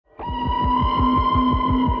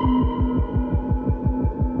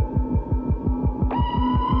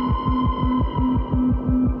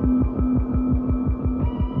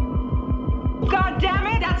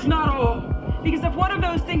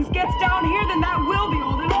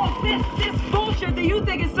This bullshit that you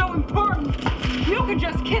think is so important, you can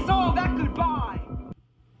just kiss all that goodbye.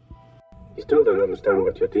 You still don't understand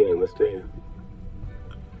what you're dealing with, do you?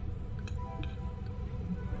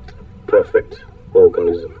 Perfect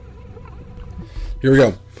organism. Here we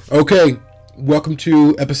go. Okay, welcome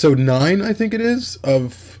to episode 9, I think it is,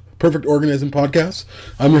 of Perfect Organism Podcast.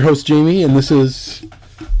 I'm your host, Jamie, and this is...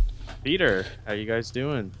 Peter. How you guys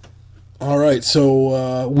doing? All right,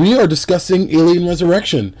 so we are discussing Alien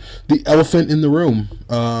Resurrection, the elephant in the room,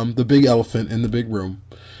 the big elephant in the big room.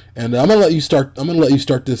 And I'm gonna let you start. I'm gonna let you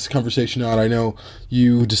start this conversation out. I know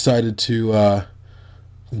you decided to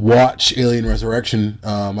watch Alien Resurrection.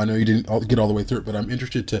 I know you didn't get all the way through it, but I'm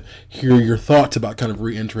interested to hear your thoughts about kind of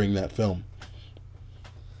re-entering that film.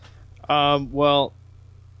 Well,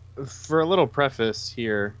 for a little preface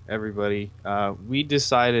here, everybody, we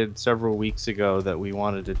decided several weeks ago that we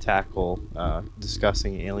wanted to tackle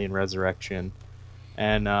discussing Alien Resurrection,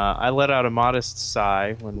 and I let out a modest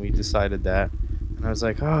sigh when we decided that, and I was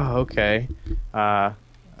like, "Oh, okay." It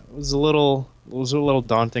was a little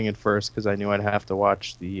daunting at first because I knew I'd have to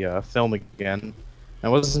watch the film again. I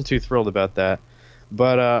wasn't too thrilled about that,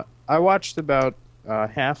 but I watched about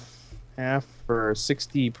half or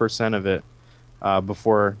 60% of it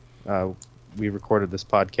before we recorded this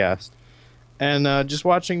podcast, and just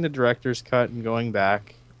watching the director's cut and going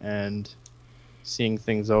back and seeing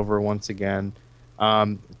things over once again,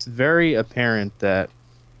 it's very apparent that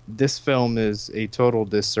this film is a total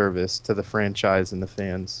disservice to the franchise and the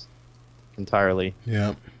fans entirely.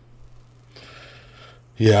 Yeah.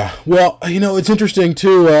 Well, it's interesting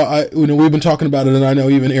too. We've been talking about it, and I know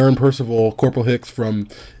even Aaron Percival, Corporal Hicks from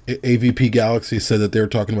AVP Galaxy, said that they were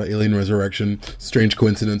talking about Alien Resurrection. Strange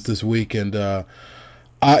coincidence this week, and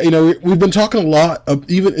we've been talking a lot.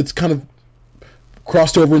 Even it's kind of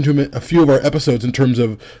crossed over into a few of our episodes in terms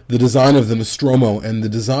of the design of the Nostromo and the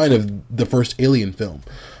design of the first Alien film,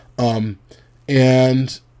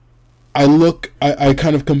 and I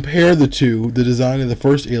kind of compare the two, the design of the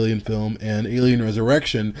first Alien film and Alien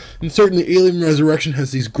Resurrection, and certainly Alien Resurrection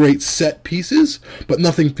has these great set pieces, but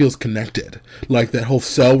nothing feels connected. Like that whole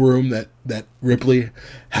cell room that Ripley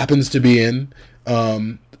happens to be in,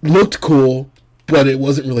 looked cool, but it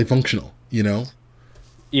wasn't really functional,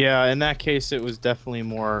 Yeah, in that case, it was definitely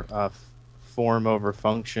more form over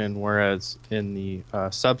function, whereas in the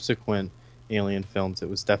subsequent Alien films, it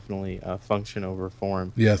was definitely function over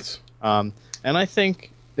form. Yes. And I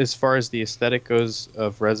think, as far as the aesthetic goes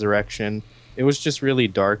of Resurrection, it was just really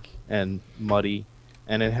dark and muddy,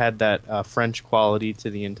 and it had that French quality to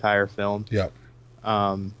the entire film. Yeah.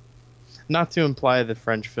 Not to imply that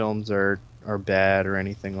French films are bad or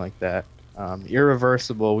anything like that.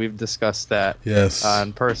 Irreversible, we've discussed that. Yes.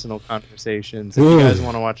 In personal conversations. If you guys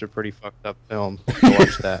want to watch a pretty fucked up film, go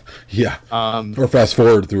watch that. Yeah. Or fast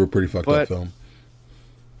forward through a pretty fucked up film.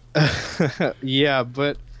 Yeah,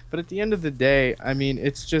 but at the end of the day, I mean,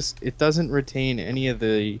 it doesn't retain any of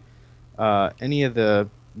the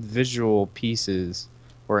visual pieces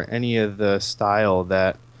or any of the style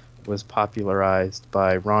that was popularized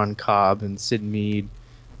by Ron Cobb and Sid Mead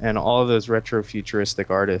and all of those retro-futuristic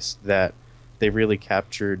artists that they really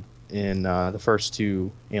captured in the first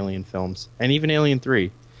two Alien films, and even Alien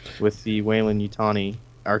 3 with the Weyland-Yutani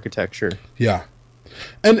architecture. Yeah.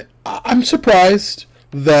 And I'm surprised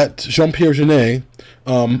that Jean-Pierre Jeunet,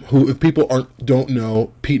 who, if people don't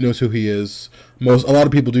know, Pete knows who he is. A lot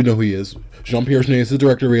of people do know who he is. Jean-Pierre Jeunet is the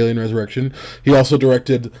director of Alien Resurrection. He also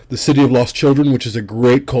directed The City of Lost Children, which is a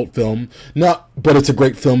great cult film. But it's a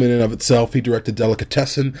great film in and of itself. He directed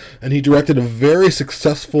Delicatessen, and he directed a very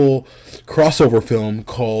successful crossover film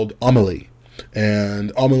called Amélie.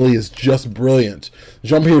 And Amélie is just brilliant.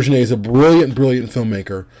 Jean-Pierre Jeunet is a brilliant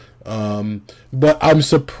filmmaker. But I'm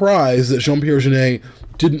surprised that Jean-Pierre Jeunet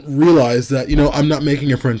didn't realize that, I'm not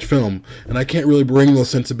making a French film, and I can't really bring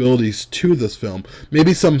those sensibilities to this film.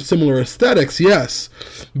 Maybe some similar aesthetics, yes,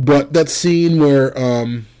 but that scene where,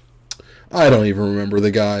 I don't even remember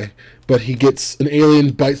the guy, but he gets an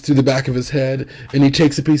alien, bites through the back of his head, and he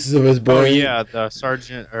takes the pieces of his brain. Oh yeah, the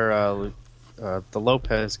sergeant, or the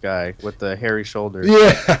Lopez guy with the hairy shoulders.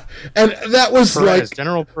 Yeah, and that was Perez,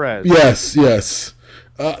 General Perez. Yes.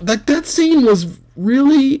 That scene was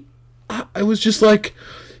really, I was just like,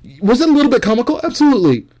 was it a little bit comical?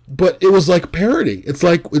 Absolutely. But it was like parody. It's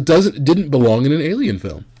like it didn't belong in an Alien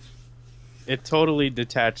film. It totally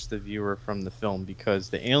detached the viewer from the film because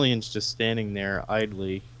the alien's just standing there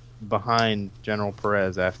idly behind General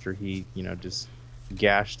Perez after he, just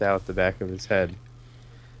gashed out the back of his head.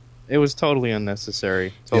 It was totally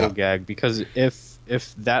unnecessary, gag, because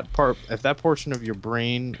if that portion of your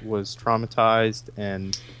brain was traumatized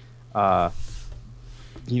and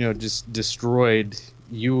just destroyed,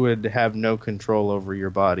 you would have no control over your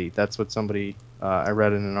body. That's what somebody I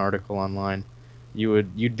read in an article online.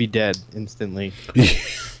 You'd be dead instantly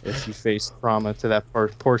if you faced trauma to that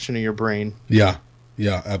portion of your brain. Yeah,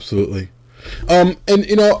 absolutely. And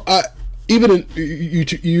even you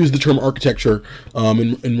use the term architecture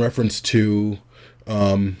in reference to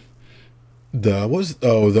the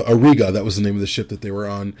Auriga. That was the name of the ship that they were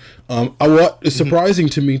on. What is surprising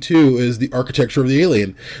to me too is the architecture of the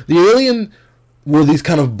alien. The alien were these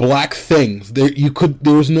kind of black things. There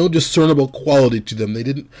was no discernible quality to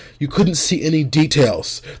them. You couldn't see any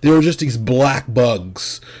details. They were just these black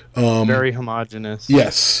bugs. Very homogeneous.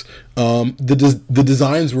 Yes. The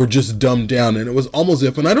designs were just dumbed down, and it was almost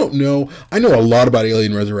if, and I know a lot about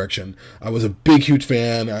Alien Resurrection. I was a huge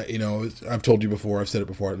fan. I've told you before, I've said it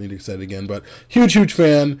before, I don't need to say it again, but huge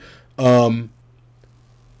fan.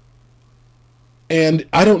 And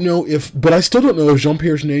I don't know but I still don't know if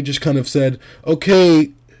Jean-Pierre Jeunet just kind of said,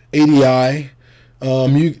 okay, ADI,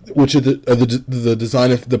 which are the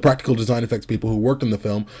design, the practical design effects people who worked on the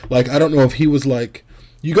film. Like, I don't know if he was like,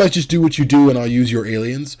 you guys just do what you do and I'll use your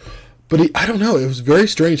aliens. But I don't know. It was very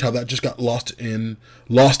strange how that just got lost in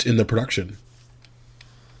the production.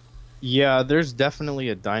 Yeah, there's definitely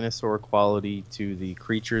a dinosaur quality to the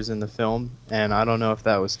creatures in the film, and I don't know if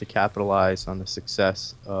that was to capitalize on the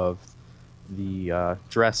success of the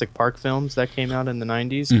Jurassic Park films that came out in the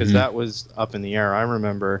 90s, because that was up in the air. I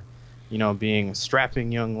remember, being a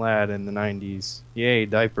strapping young lad in the 90s. Yay,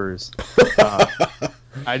 diapers.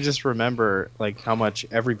 I just remember how much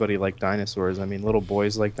everybody liked dinosaurs. I mean, little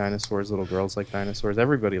boys like dinosaurs, little girls like dinosaurs.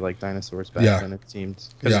 Everybody liked dinosaurs back then, it seemed,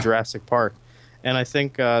 because of Jurassic Park. And I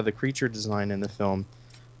think the creature design in the film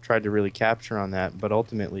tried to really capture on that, but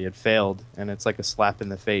ultimately it failed, and it's like a slap in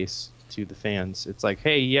the face to the fans. It's like,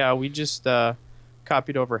 hey, yeah, we just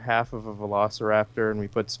copied over half of a velociraptor and we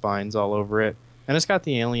put spines all over it, and it's got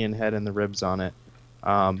the alien head and the ribs on it,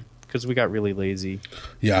 because we got really lazy.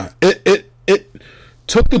 Yeah, it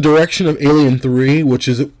took the direction of Alien 3, which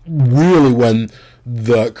is really when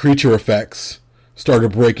the creature effects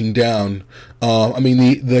started breaking down. I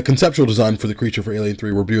mean, the conceptual design for the creature for Alien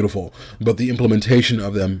 3 were beautiful, but the implementation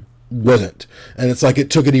of them wasn't. And it's like it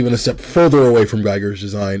took it even a step further away from Geiger's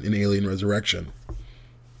design in Alien Resurrection.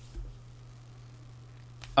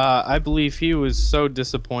 I believe he was so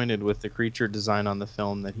disappointed with the creature design on the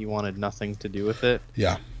film that he wanted nothing to do with it.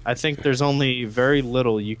 Yeah. I think there's only very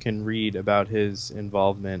little you can read about his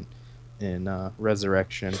involvement in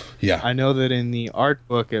Resurrection. Yeah. I know that in the art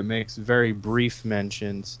book it makes very brief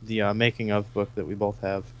mentions, the making of book that we both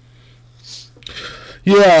have.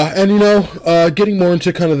 Yeah, and getting more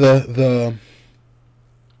into kind of the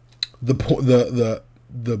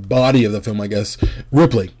body of the film, I guess.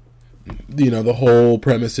 Ripley. The whole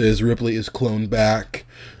premise is Ripley is cloned back.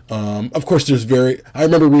 Of course, I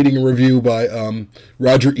remember reading a review by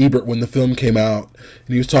Roger Ebert when the film came out,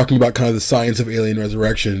 and he was talking about kind of the science of Alien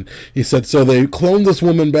Resurrection. He said, so they cloned this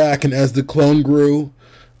woman back, and as the clone grew,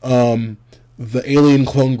 the alien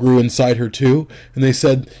clone grew inside her too. And he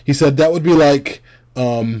said that would be like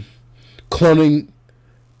cloning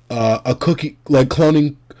a cookie, like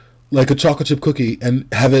cloning like a chocolate chip cookie and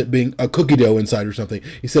have it being a cookie dough inside or something.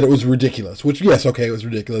 He said it was ridiculous, which, yes, okay, it was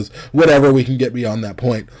ridiculous. Whatever, we can get beyond that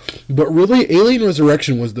point. But really, Alien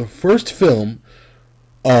Resurrection was the first film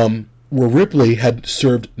where Ripley had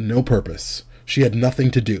served no purpose. She had nothing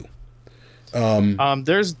to do.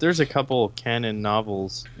 There's a couple canon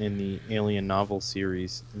novels in the Alien novel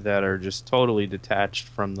series that are just totally detached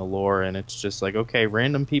from the lore, and it's just like, okay,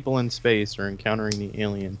 random people in space are encountering the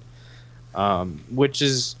alien, which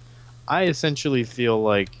is, I essentially feel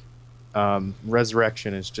like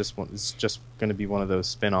Resurrection is just going to be one of those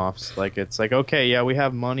spin-offs. Like, it's like, okay, yeah, we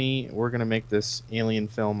have money, we're going to make this alien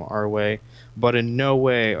film our way, but in no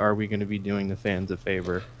way are we going to be doing the fans a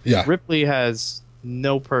favor. Yeah. Ripley has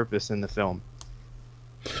no purpose in the film.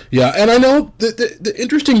 Yeah, and I know the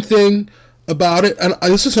interesting thing about it, and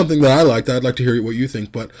this is something that I liked, I'd like to hear what you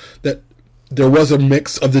think, but that there was a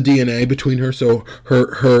mix of the DNA between her, so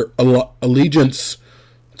her allegiance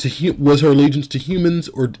was her allegiance to humans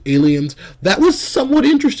or aliens. That was somewhat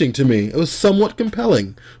interesting to me. It was somewhat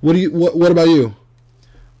compelling. What about you?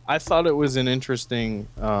 I thought it was an interesting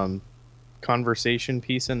conversation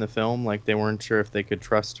piece in the film. Like, they weren't sure if they could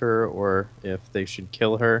trust her or if they should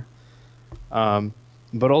kill her.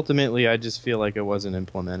 But ultimately, I just feel like it wasn't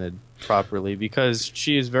implemented properly because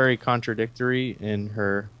she is very contradictory in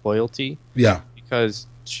her loyalty. Yeah. Because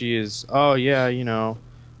she is, oh yeah,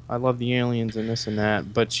 I love the aliens and this and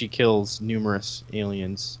that, but she kills numerous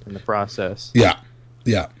aliens in the process. Yeah.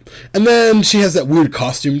 Yeah. And then she has that weird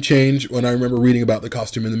costume change. When I remember reading about the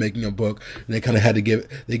costume in the making of book, and they kind of had to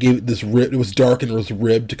they gave it this rib. It was dark and it was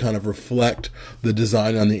ribbed to kind of reflect the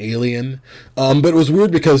design on the alien. But it was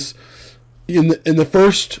weird because in the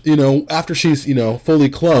first, after she's, fully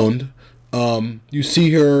cloned, you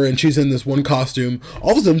see her and she's in this one costume.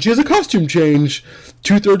 All of a sudden she has a costume change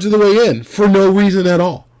 2/3 of the way in for no reason at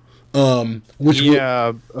all. About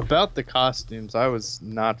the costumes, I was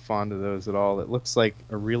not fond of those at all. It looks like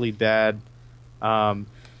a really bad,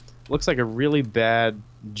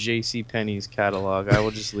 J.C. Penney's catalog. I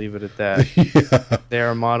will just leave it at that. Yeah. They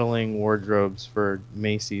are modeling wardrobes for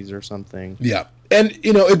Macy's or something. Yeah. And,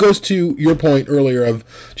 it goes to your point earlier of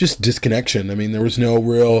just disconnection. I mean, there was no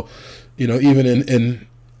real, even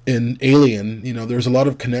in Alien, there's a lot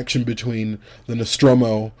of connection between the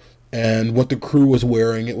Nostromo and what the crew was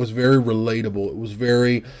wearing. It was very relatable. It was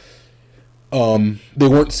very, they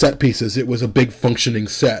weren't set pieces. It was a big functioning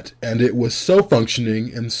set. And it was so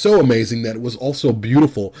functioning and so amazing that it was also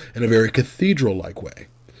beautiful in a very cathedral-like way.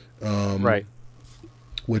 Right.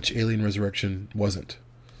 Which Alien Resurrection wasn't.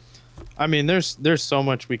 I mean, there's so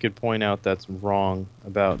much we could point out that's wrong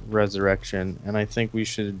about Resurrection, and I think we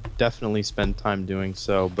should definitely spend time doing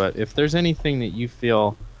so. But if there's anything that you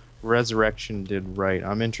feel Resurrection did right,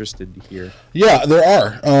 I'm interested to hear. Yeah, there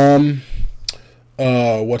are.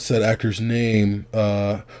 What's that actor's name?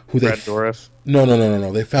 Brad Dourif?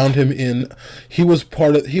 No. They found him in. He was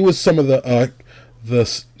some of the.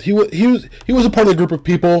 He was a part of the group of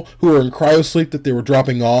people who were in cryosleep that they were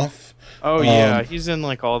dropping off. Oh yeah, he's in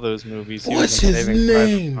like all those movies. What's his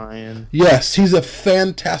name? Yes, he's a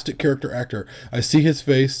fantastic character actor. I see his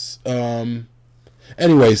face.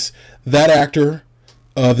 Anyways, that actor,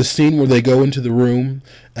 the scene where they go into the room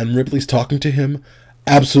and Ripley's talking to him,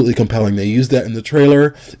 absolutely compelling. They used that in the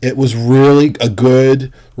trailer. It was really a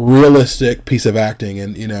good, realistic piece of acting,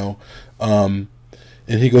 and and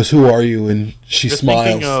he goes, "Who are you?" And she smiles.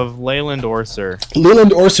 Thinking of Leland Orser.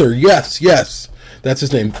 Leland Orser, yes. That's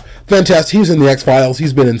his name. Fantastic. He was in the X-Files.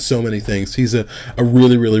 He's been in so many things. He's a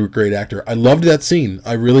really, really great actor. I loved that scene.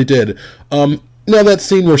 I really did. Now that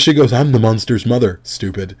scene where she goes, "I'm the monster's mother."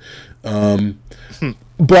 Stupid.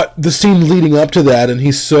 But the scene leading up to that, and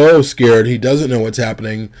he's so scared, he doesn't know what's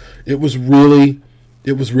happening. It was really,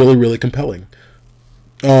 really compelling.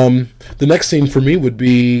 The next scene for me would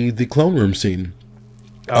be the clone room scene.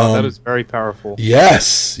 Oh, that is very powerful.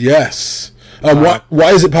 Yes.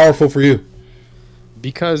 Why is it powerful for you?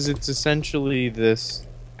 Because it's essentially this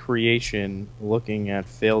creation looking at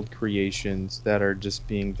failed creations that are just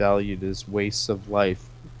being valued as wastes of life.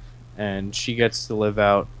 And she gets to live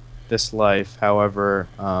out this life, however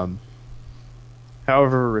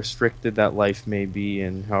restricted that life may be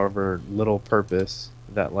and however little purpose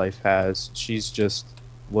that life has. She's just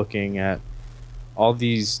looking at all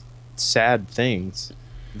these sad things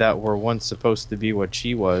that were once supposed to be what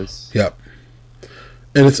she was. Yep.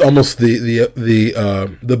 And it's almost the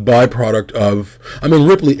byproduct of. I mean,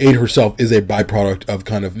 Ripley 8 herself is a byproduct of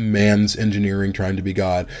kind of man's engineering trying to be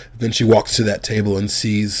God. Then she walks to that table and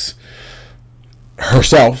sees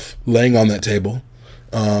herself laying on that table,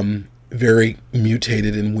 very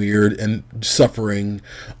mutated and weird and suffering.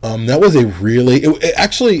 That was a really.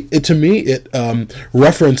 To me, it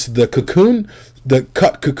referenced the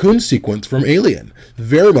cocoon sequence from Alien.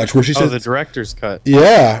 Very much where she says the director's cut.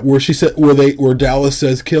 Yeah, where she said where Dallas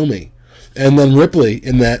says "kill me," and then Ripley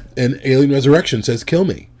in Alien Resurrection says "kill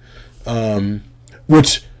me,"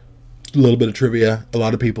 which a little bit of trivia. A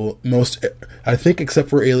lot of people, I think except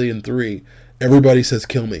for Alien 3, everybody says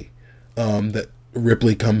 "kill me." That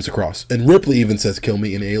Ripley comes across, and Ripley even says "kill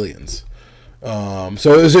me" in Aliens.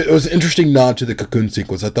 So it was an interesting nod to the cocoon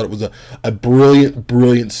sequence. I thought it was a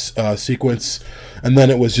brilliant sequence, and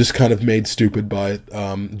then it was just kind of made stupid by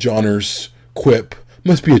Johnner's quip,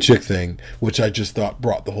 "Must be a chick thing," which I just thought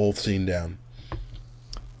brought the whole scene down.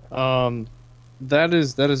 That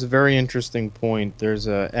is a very interesting point. There's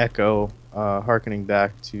a echo harkening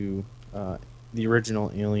back to the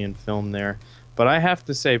original Alien film there, but I have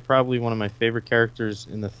to say probably one of my favorite characters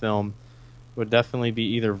in the film would definitely be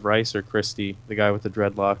either Rice or Christie, the guy with the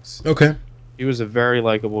dreadlocks. Okay. He was a very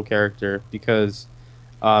likable character because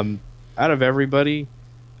out of everybody,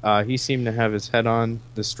 he seemed to have his head on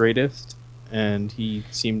the straightest, and he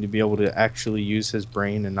seemed to be able to actually use his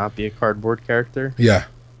brain and not be a cardboard character. Yeah.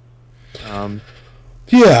 What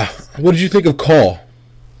did you think of Call?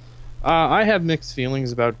 I have mixed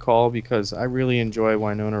feelings about Call because I really enjoy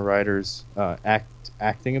Winona Ryder's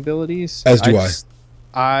acting abilities. As do I.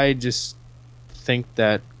 I just think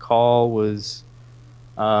that Call was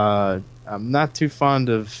I'm not too fond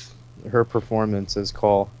of her performance as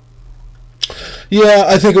Call. Yeah,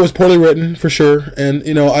 I think it was poorly written for sure. And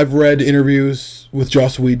I've read interviews with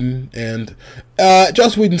Joss Whedon, and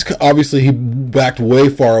Joss Whedon's obviously he backed way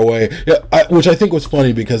far away, which I think was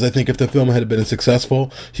funny because I think if the film had been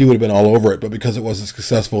successful, he would have been all over it. But because it wasn't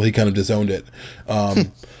successful, he kind of disowned it.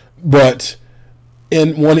 But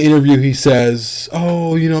in one interview, he says,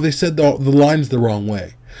 "Oh, they said the lines the wrong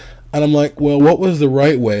way," and I'm like, "Well, what was the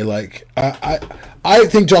right way?" Like, I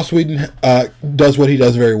think Joss Whedon does what he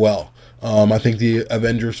does very well. I think the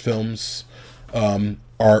Avengers films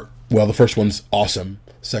are, well, the first one's awesome.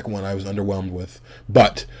 The second one I was underwhelmed with.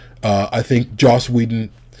 But I think Joss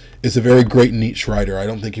Whedon is a very great niche writer. I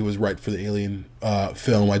don't think he was right for the Alien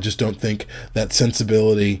film. I just don't think that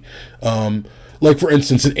sensibility... like, for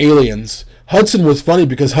instance, in Aliens, Hudson was funny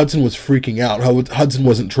because Hudson was freaking out. Hudson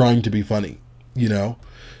wasn't trying to be funny,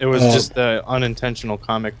 It was just the unintentional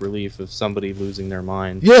comic relief of somebody losing their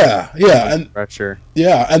mind. Yeah, and pressure.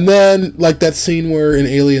 Yeah, and then like that scene where in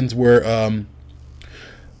Aliens where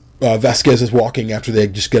Vasquez is walking after they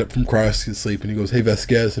just get up from cryosleep sleep, and he goes, "Hey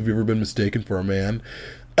Vasquez, have you ever been mistaken for a man?"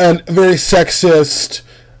 And a very sexist,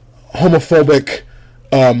 homophobic,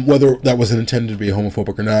 whether that wasn't intended to be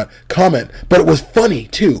homophobic or not, comment. But it was funny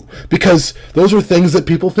too, because those are things that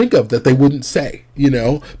people think of that they wouldn't say,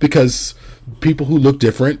 because people who look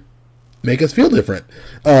different make us feel different.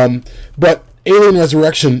 But Alien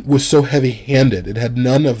Resurrection was so heavy-handed. It had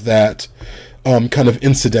none of that kind of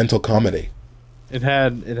incidental comedy. It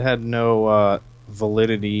had no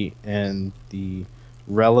validity, and the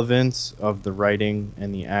relevance of the writing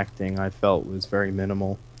and the acting I felt was very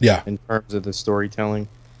minimal. Yeah. In terms of the storytelling.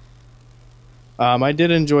 I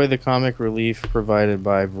did enjoy the comic relief provided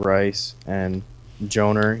by Bryce and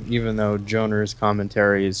Joner, even though Joner's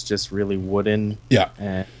commentary is just really wooden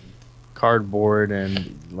and cardboard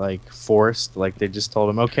and like forced. Like they just told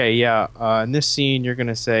him, okay, in this scene you're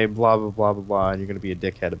gonna say blah blah blah blah blah, and you're gonna be a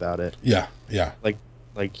dickhead about it. Yeah.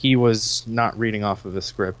 Like he was not reading off of a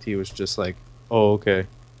script. He was just like, oh, okay.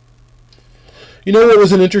 What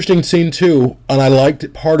was an interesting scene too, and I liked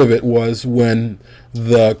it, part of it was when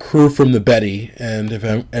the crew from the Betty, and if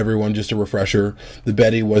everyone, just a refresher, the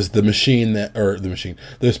Betty was the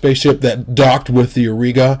spaceship that docked with the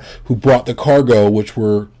Auriga, who brought the cargo, which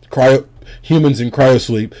were humans in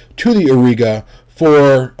cryosleep, to the Auriga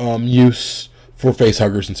for use for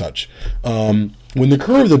facehuggers and such. When the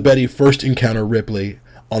crew of the Betty first encounter Ripley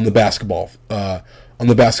on the basketball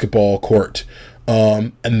court,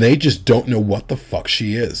 and they just don't know what the fuck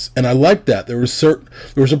she is, and I like that. There was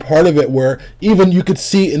a part of it where even you could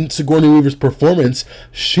see in Sigourney Weaver's performance,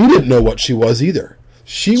 she didn't know what she was either.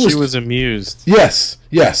 She was amused. Yes,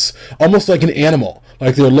 almost like an animal.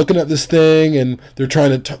 Like they're looking at this thing and they're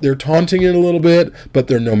they're taunting it a little bit, but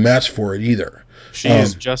they're no match for it either. She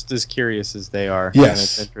is just as curious as they are. Yes, and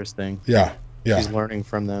it's interesting. Yeah. She's learning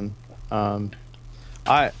from them.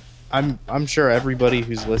 I'm sure everybody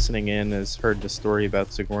who's listening in has heard the story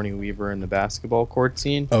about Sigourney Weaver and the basketball court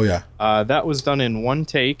scene. Oh, yeah. That was done in one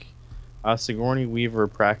take. Sigourney Weaver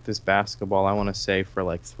practiced basketball, I want to say, for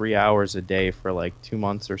like 3 hours a day for like 2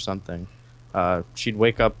 months or something. She'd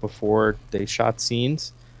wake up before they shot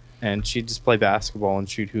scenes, and she'd just play basketball and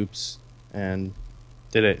shoot hoops, and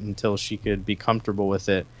did it until she could be comfortable with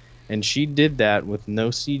it. And she did that with no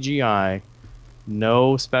CGI,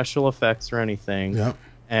 no special effects or anything. Yeah.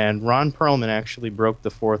 And Ron Perlman actually broke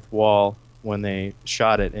the fourth wall when they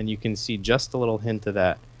shot it, and you can see just a little hint of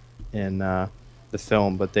that in the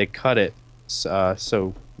film, but they cut it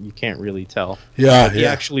so you can't really tell. Yeah, He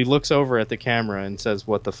actually looks over at the camera and says,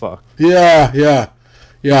 "What the fuck?" Yeah.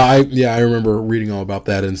 I remember reading all about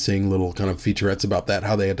that and seeing little kind of featurettes about that,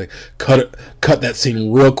 how they had to cut that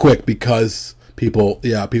scene real quick because people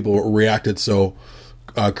reacted so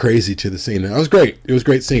crazy to the scene. And it was great. It was a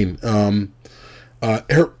great scene.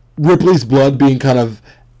 Ripley's blood being kind of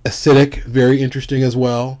acidic, very interesting as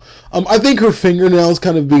well. I think her fingernails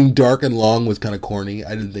kind of being dark and long was kind of corny.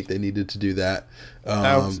 I didn't think they needed to do that.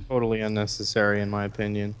 That was totally unnecessary, in my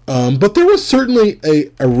opinion. But there was certainly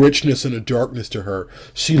a richness and a darkness to her.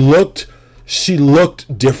 She looked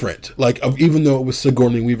different. Like, even though it was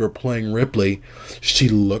Sigourney Weaver playing Ripley, she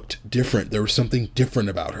looked different. There was something different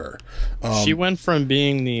about her. She went from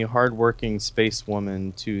being the hardworking space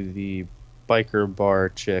woman to the biker bar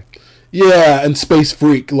chick. Yeah, and space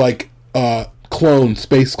freak, like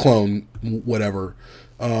space clone, whatever.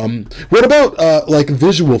 What about like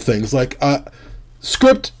visual things? Like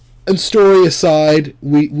script and story aside,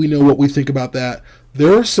 we know what we think about that.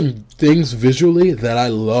 There are some things visually that I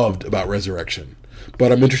loved about Resurrection,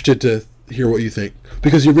 but I'm interested to hear what you think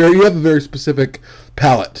because you have a very specific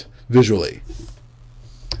palette visually.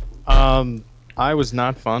 I I was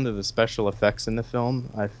not fond of the special effects in the film.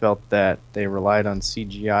 I felt that they relied on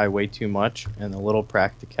CGI way too much, and the little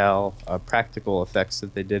practical effects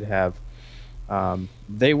that they did have,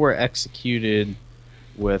 they were executed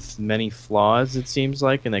with many flaws. It seems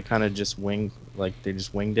like, and they kind of just winged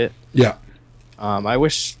it. Yeah. I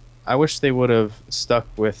wish they would have stuck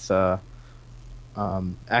with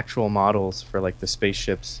actual models for like the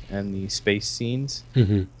spaceships and the space scenes,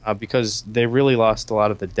 because they really lost a lot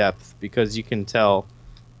of the depth. Because you can tell,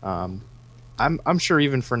 I'm sure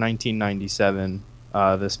even for 1997,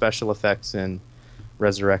 the special effects in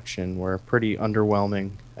Resurrection were pretty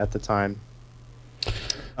underwhelming at the time.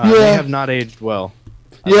 They have not aged well.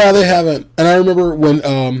 Yeah, they haven't. And I remember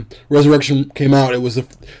when Resurrection came out,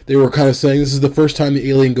 they were kind of saying this is the first time the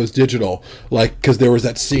alien goes digital, like because there was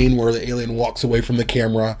that scene where the alien walks away from the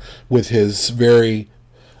camera with his very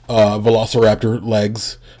velociraptor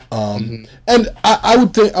legs, and I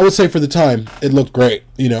would say for the time it looked great,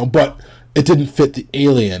 but it didn't fit the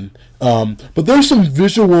alien. But there's some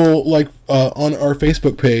visual, like on our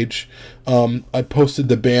Facebook page, I posted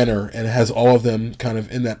the banner and it has all of them kind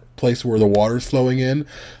of in that place where the water's flowing in.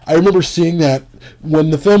 I remember seeing that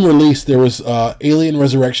when the film released, there was Alien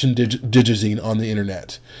Resurrection Digizine on the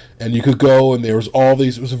internet. And you could go and there was all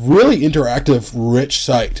these, it was a really interactive, rich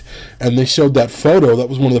site. And they showed that photo. That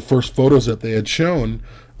was one of the first photos that they had shown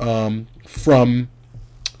from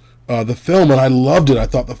the film, and I loved it. I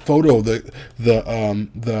thought the photo,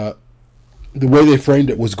 the way they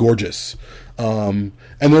framed it was gorgeous. And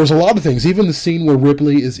there was a lot of things. Even the scene where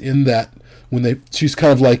Ripley is in that, she's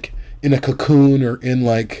kind of like in a cocoon or in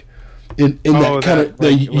like in that kind of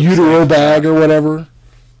the utero bag or whatever.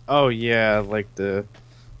 Oh yeah, like the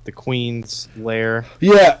Queen's lair.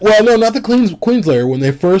 Yeah, well, no, not the Queen's lair. When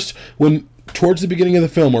towards the beginning of the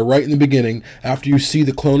film, or right in the beginning, after you see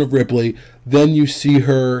the clone of Ripley, then you see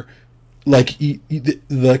her, like,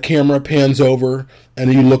 the camera pans over,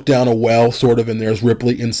 and you look down a well, sort of, and there's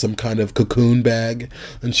Ripley in some kind of cocoon bag,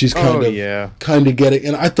 and she's kind of getting,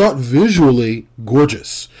 and I thought visually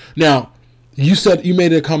gorgeous. Now, you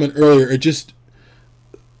made a comment earlier, it just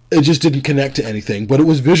didn't connect to anything, but it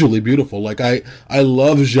was visually beautiful. Like, I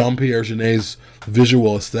love Jean-Pierre Jeunet's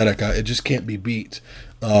visual aesthetic. It just can't be beat.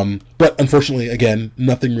 But unfortunately, again,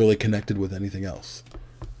 nothing really connected with anything else.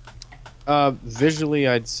 Visually,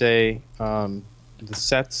 I'd say the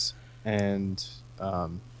sets and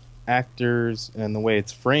actors and the way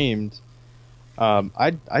it's framed,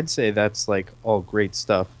 I'd say that's like all great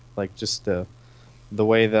stuff. Like just the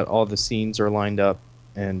way that all the scenes are lined up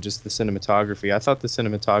and just the cinematography. I thought the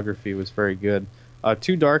cinematography was very good.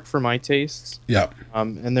 Too dark for my tastes. Yeah.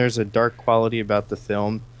 And there's a dark quality about the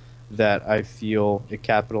film that I feel it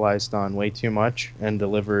capitalized on way too much and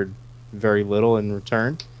delivered very little in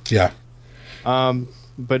return. Yeah.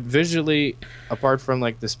 But visually, apart from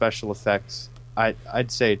like the special effects, I'd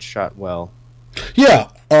say it's shot well.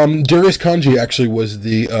 Yeah. Darius Kanji actually was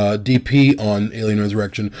the DP on Alien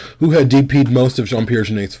Resurrection, who had DP'd most of Jean-Pierre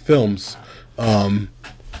Jeunet's films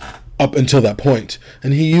up until that point.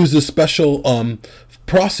 And he used a special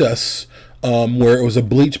process where it was a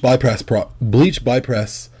bleach bypass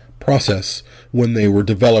process when they were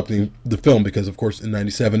developing the film, because of course in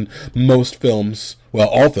 97 most films, well,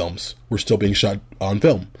 all films were still being shot on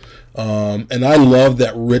film, and I love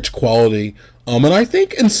that rich quality, and I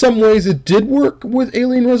think in some ways it did work with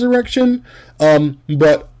Alien Resurrection,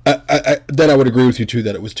 but then I would agree with you too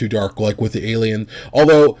that it was too dark, like with the alien,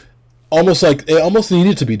 although it almost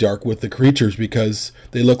needed to be dark with the creatures because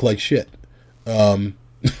they look like shit.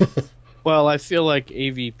 Well, I feel like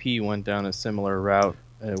AVP went down a similar route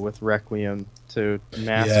with Requiem to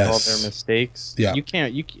mask all their mistakes. Yeah.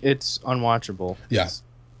 It's unwatchable. Yeah.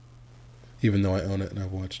 Even though I own it and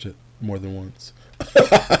I've watched it more than once.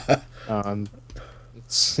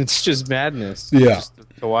 It's just madness. Yeah. Just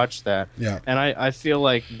to watch that. Yeah. And I feel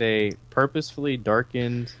like they purposefully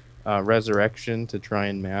darkened Resurrection to try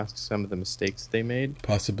and mask some of the mistakes they made.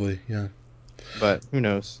 Possibly, yeah. But who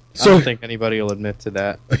knows? So, I don't think anybody will admit to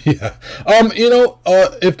that. Yeah.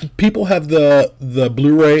 If people have the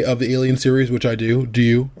Blu-ray of the Alien series, which I do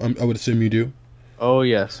you? I would assume you do. Oh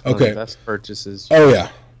yes. One okay. of the best purchases. Oh yeah.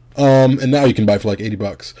 And now you can buy for like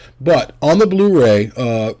 $80. But on the Blu-ray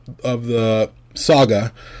of the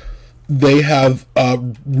saga, they have a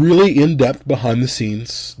really in-depth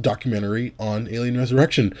behind-the-scenes documentary on Alien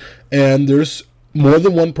Resurrection, and there's more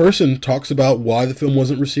than one person talks about why the film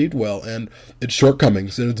wasn't received well and its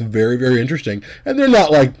shortcomings, and it's very, very interesting. And they're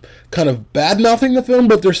not like kind of bad-mouthing the film,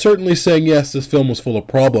 but they're certainly saying, yes, this film was full of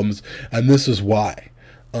problems, and this is why.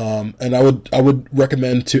 And I would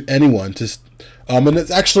recommend to anyone to And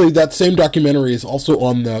it's actually, that same documentary is also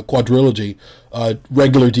on the Quadrilogy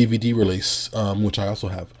regular DVD release, which I also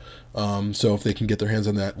have. So if they can get their hands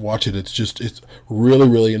on that, watch it. It's really,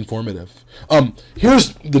 really informative.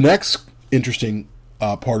 Here's the next interesting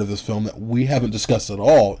part of this film that we haven't discussed at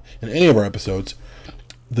all in any of our episodes: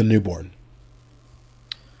 The Newborn.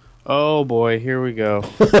 Oh boy, here we go.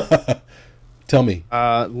 Tell me.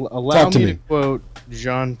 Allow me to quote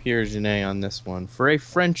Jean-Pierre Jeunet on this one. For a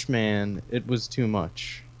Frenchman, it was too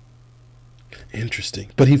much.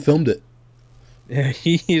 Interesting. But he filmed it.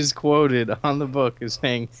 He is quoted on the book as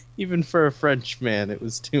saying, even for a Frenchman, it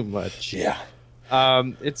was too much. Yeah.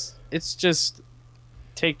 It's just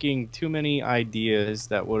taking too many ideas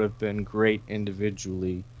that would have been great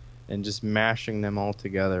individually and just mashing them all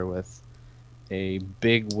together with a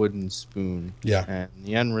big wooden spoon. Yeah. And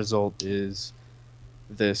the end result is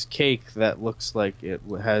this cake that looks like it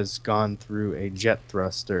has gone through a jet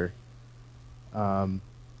thruster.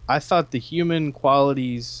 I thought the human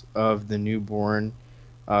qualities of the newborn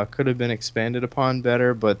could have been expanded upon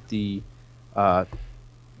better, but the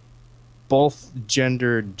both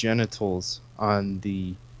gendered genitals on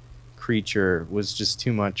the creature was just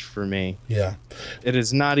too much for me. Yeah. It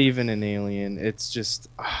is not even an alien. It's just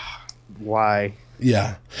why?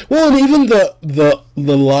 Yeah. Well, and even the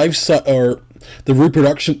life or the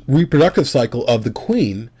reproductive cycle of the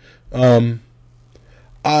queen,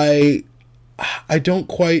 I don't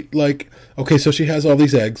quite like. Okay, so she has all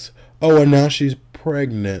these eggs. Oh, and now she's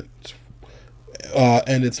pregnant.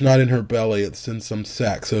 And it's not in her belly, it's in some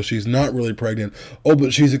sac. So she's not really pregnant. Oh,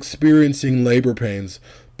 but she's experiencing labor pains.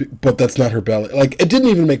 But that's not her belly. Like, it didn't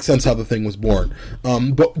even make sense how the thing was born.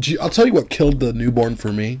 But I'll tell you what killed the newborn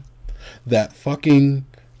for me. That fucking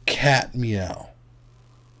cat meow.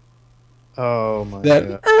 Oh my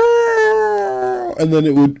god. And then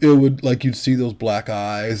it would like, you'd see those black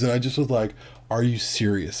eyes, and I just was like, are you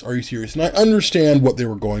serious? Are you serious? And I understand what they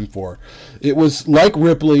were going for. It was like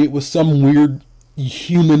Ripley, it was some weird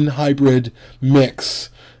human hybrid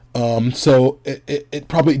mix. So it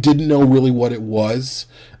probably didn't know really what it was.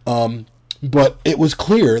 But it was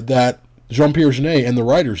clear that Jean-Pierre Jeunet and the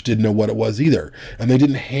writers didn't know what it was either, and they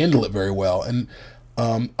didn't handle it very well. And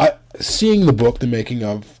seeing the book, The Making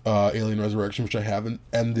of Alien Resurrection, which I haven't,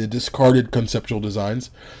 and the discarded conceptual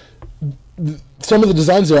designs, some of the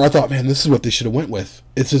designs there, I thought, man, this is what they should have went with.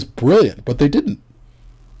 It's just brilliant, but they didn't.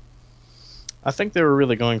 I think they were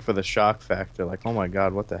really going for the shock factor, like, oh my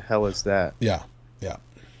god, what the hell is that? Yeah.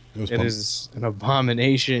 It is an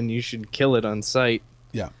abomination. You should kill it on sight.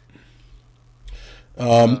 Yeah.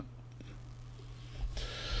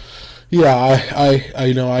 Yeah,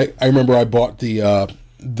 I remember I bought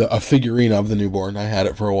a figurine of the newborn. I had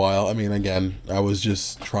it for a while. I mean, again, I was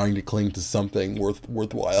just trying to cling to something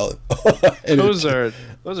worthwhile. Those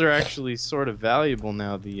are actually sort of valuable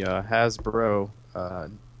now. The Hasbro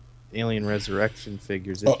Alien Resurrection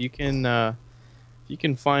figures. If you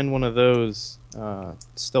can find one of those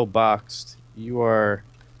still boxed, you are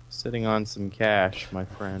sitting on some cash, my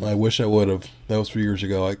friend. I wish I would have. That was 3 years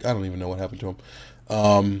ago. I don't even know what happened to him.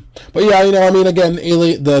 But yeah, I mean, again,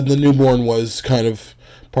 the newborn was kind of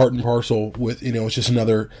part and parcel with, it's just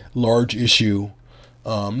another large issue.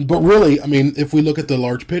 But really, I mean, if we look at the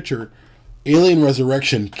large picture, Alien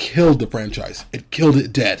Resurrection killed the franchise. It killed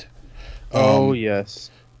it dead. Oh yes.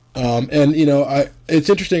 And it's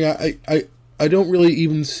interesting. I don't really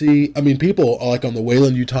even see. I mean, people like on the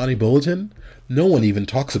Weyland-Yutani Bulletin. No one even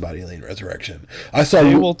talks about Alien Resurrection.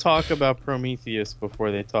 They will talk about Prometheus before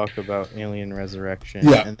they talk about Alien Resurrection.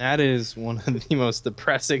 Yeah. And that is one of the most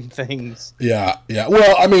depressing things. Yeah.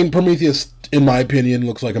 Well, I mean, Prometheus, in my opinion,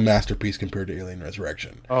 looks like a masterpiece compared to Alien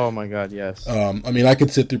Resurrection. Oh my god, yes. I mean, I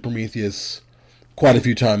could sit through Prometheus quite a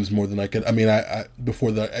few times more than I could. I mean, I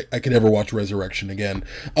could ever watch Resurrection again.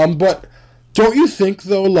 But don't you think,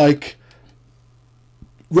 though, like,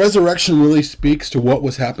 Resurrection really speaks to what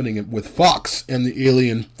was happening with Fox and the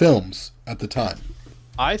Alien films at the time?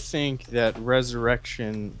 I think that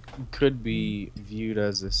Resurrection could be viewed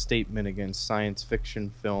as a statement against science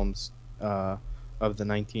fiction films of the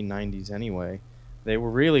 1990s anyway. They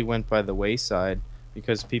really went by the wayside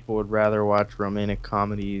because people would rather watch romantic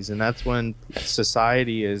comedies, and that's when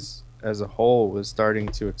society as a whole was starting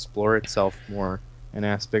to explore itself more and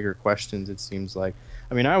ask bigger questions, it seems like.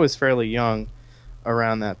 I mean, I was fairly young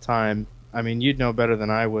around that time. I mean, you'd know better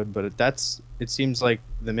than I would, but it seems like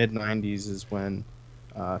the mid-90s is when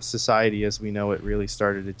society as we know it really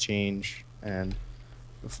started to change, and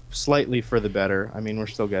slightly for the better. I mean, we're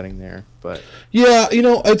still getting there, but yeah,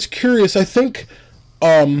 it's curious. I think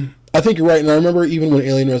you're right, and I remember even when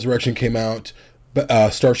Alien Resurrection came out,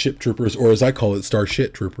 Starship Troopers, or as I call it,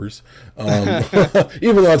 Starship Troopers,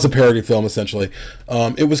 even though it's a parody film, essentially.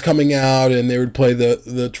 It was coming out, and they would play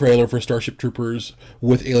the trailer for Starship Troopers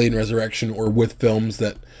with Alien Resurrection, or with films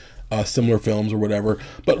that, similar films or whatever.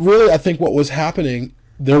 But really, I think what was happening,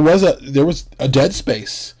 there was a dead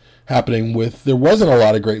space happening there wasn't a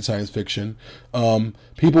lot of great science fiction.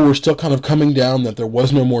 People were still kind of coming down that there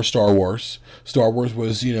was no more Star Wars. Star Wars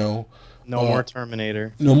was, no more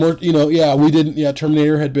Terminator. No more,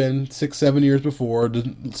 Terminator had been 6-7 years before. It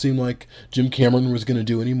didn't seem like Jim Cameron was going to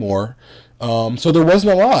do any more. So there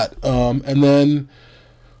wasn't a lot. And then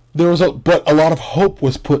there was but a lot of hope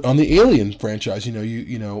was put on the Alien franchise.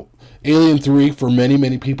 Alien 3, for many,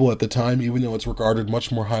 many people at the time, even though it's regarded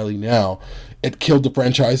much more highly now, it killed the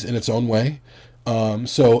franchise in its own way.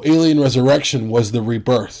 So Alien Resurrection was the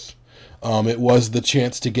rebirth. It was the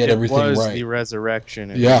chance to get everything right. It was the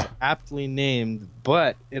resurrection. It was aptly named,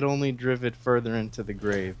 but it only drove it further into the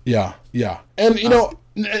grave. Yeah. And,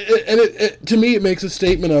 to me, it makes a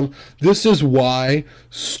statement of, this is why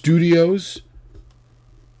studios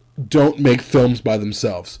don't make films by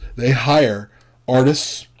themselves. They hire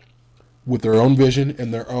artists with their own vision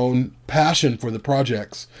and their own passion for the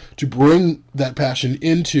projects to bring that passion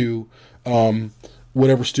into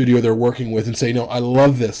whatever studio they're working with, and say, no, I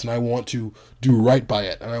love this and I want to do right by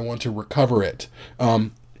it and I want to recover it.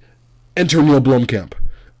 Enter Neil Blomkamp.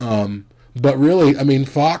 But really,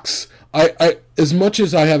 Fox, I as much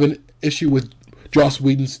as I have an issue with Joss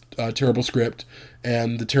Whedon's terrible script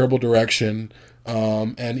and the terrible direction,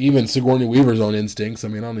 and even Sigourney Weaver's own instincts, I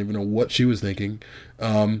don't even know what she was thinking.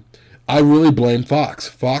 I really blame Fox.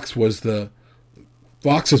 Fox is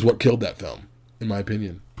what killed that film, in my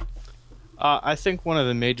opinion. I think one of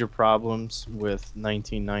the major problems with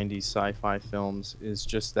 1990s sci-fi films is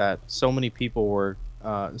just that so many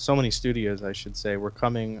studios, I should say, were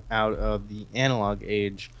coming out of the analog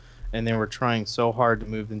age, and they were trying so hard to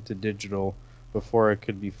move into digital before it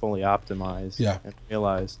could be fully optimized and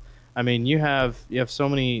realized. You have so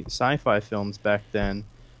many sci-fi films back then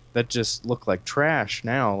that just look like trash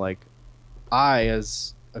now. Like, I,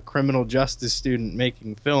 as a criminal justice student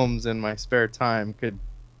making films in my spare time, could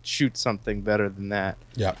shoot something better than that.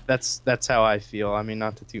 Yeah. That's how I feel.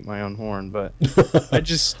 Not to toot my own horn, but I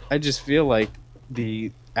just feel like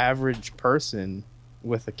the average person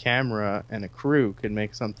with a camera and a crew could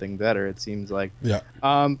make something better, it seems like. Yeah.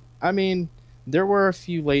 There were a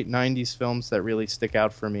few late 90s films that really stick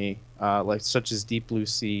out for me, such as Deep Blue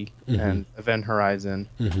Sea and Event Horizon.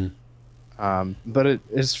 But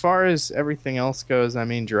as far as everything else goes,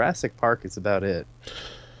 Jurassic Park is about it.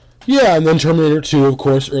 Yeah, and then Terminator 2, of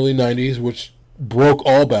course, early 90s, which broke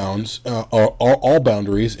all bounds, all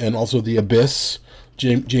boundaries, and also The Abyss.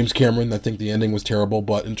 James Cameron, I think the ending was terrible,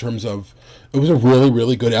 but in terms of, it was a really,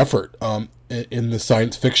 really good effort in the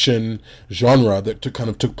science fiction genre that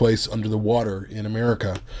took place under the water in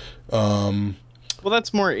America. Well,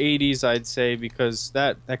 that's more 80s, I'd say, because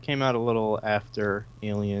that came out a little after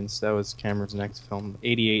Aliens. That was Cameron's next film,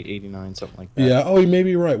 88, 89, something like that. Yeah, you may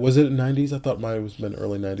be right. Was it 90s? I thought mine was been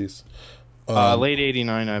early 90s. Late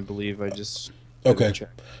 89, I believe. I just okay.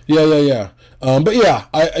 Yeah. But yeah,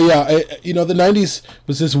 the 90s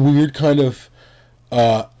was this weird kind of,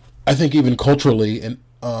 I think even culturally and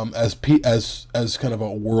as kind of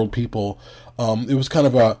a world people, it was kind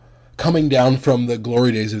of a coming down from the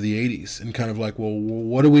glory days of the 80s and kind of like, well,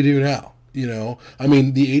 what do we do now? The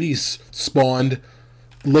 80s spawned,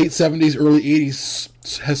 late 70s, early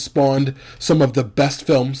 80s has spawned some of the best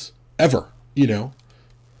films ever,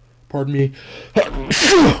 Pardon me.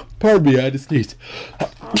 Pardon me, I just sneezed.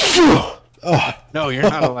 No, you're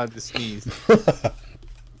not allowed to sneeze.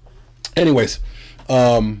 Anyways,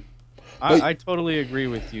 I totally agree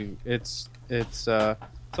with you. It's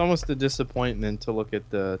almost a disappointment to look at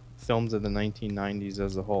the films of the 1990s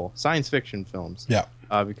as a whole. Science fiction films. Yeah.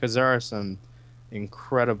 Because there are some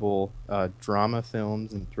incredible drama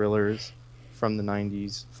films and thrillers from the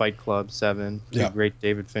 90s. Fight Club, Seven, two great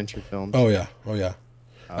David Fincher films. Oh, yeah.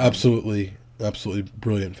 Absolutely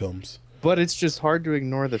brilliant films. But it's just hard to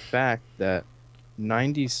ignore the fact that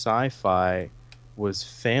 90s sci-fi was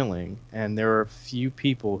failing, and there are few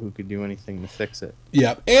people who could do anything to fix it.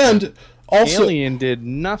 Yeah, and also Alien did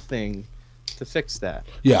nothing to fix that.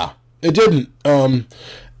 Yeah, it didn't.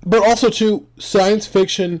 But also, too, science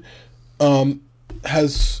fiction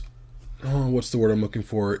has... what's the word I'm looking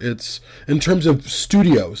for? It's, in terms of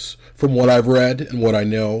studios, from what I've read and what I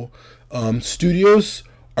know, studios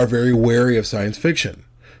are very wary of science fiction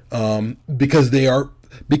because they are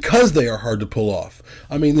hard to pull off.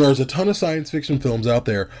 There's a ton of science fiction films out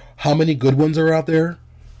there. How many good ones are out there?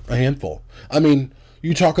 A handful.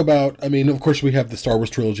 you talk about, I mean, of course we have the Star Wars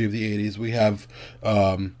trilogy of the 80s. We have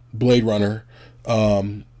Blade Runner.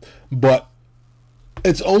 But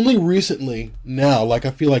it's only recently now, like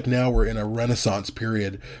I feel like now we're in a renaissance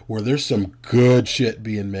period where there's some good shit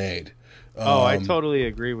being made. I totally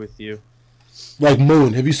agree with you. Like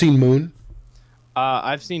Moon. Have you seen Moon?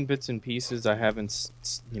 I've seen bits and pieces. I haven't,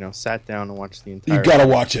 sat down and watched the entire. You gotta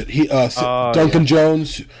watch it. Duncan yeah.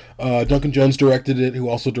 Jones. Duncan Jones directed it. Who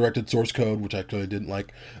also directed Source Code, which I actually didn't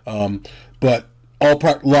like. But a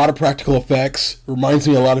lot of practical effects. Reminds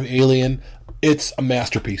me a lot of Alien. It's a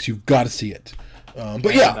masterpiece. You've got to see it.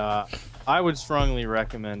 But yeah. I would strongly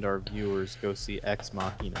recommend our viewers go see Ex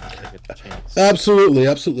Machina if they get the chance.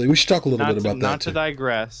 Absolutely. We should talk a little bit about that. Not to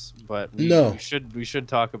digress, but we should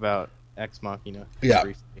talk about Ex Machina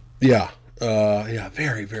briefly. Yeah.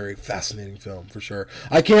 Very, very fascinating film for sure.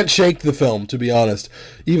 I can't shake the film, to be honest,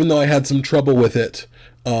 even though I had some trouble with it.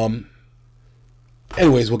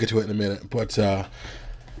 Anyways, we'll get to it in a minute. But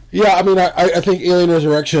yeah, I mean, I think Alien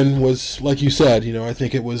Resurrection was, like you said, I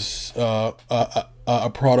think it was a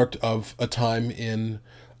product of a time in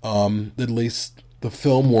at least the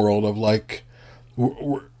film world of like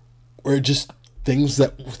where just things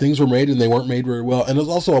were made and they weren't made very well, and it was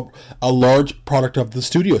also a large product of the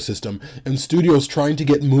studio system and studios trying to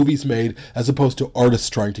get movies made as opposed to artists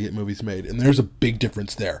trying to get movies made, and there's a big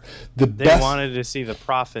difference there. They wanted to see the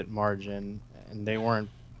profit margin, and they weren't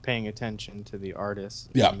paying attention to the artists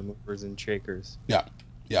and the movers and shakers. Yeah,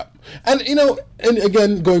 and and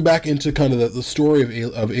again, going back into kind of the story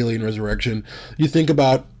of Alien Resurrection, you think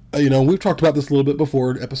about, we've talked about this a little bit before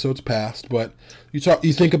in episodes past, but you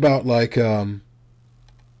think about like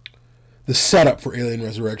the setup for Alien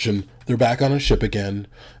Resurrection. They're back on a ship again,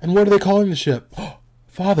 and what are they calling the ship?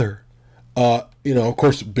 Father. Of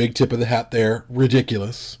course, big tip of the hat there.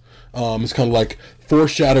 Ridiculous. It's kind of like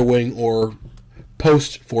foreshadowing or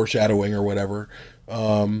post-foreshadowing or whatever.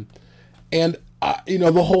 And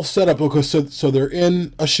the whole setup, because so they're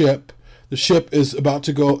in a ship. The ship is about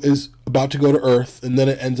to go to Earth, and then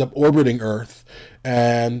it ends up orbiting Earth.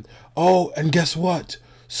 And guess what?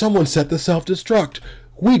 Someone set the self-destruct.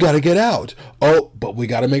 We got to get out. Oh, but we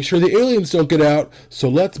got to make sure the aliens don't get out. So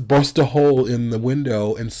let's bust a hole in the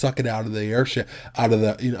window and suck it out of the air out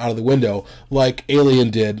of the window, like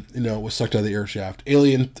Alien did. Was sucked out of the air shaft.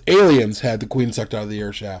 Aliens had the Queen sucked out of the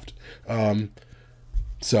air shaft.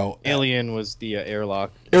 So Alien was the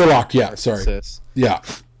airlock. Airlock, yeah. Sorry. Yeah.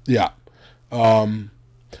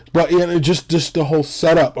 But just the whole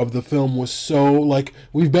setup of the film was so like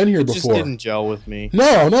we've been here before. It just didn't gel with me.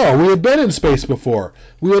 No, we had been in space before.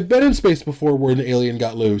 Where an alien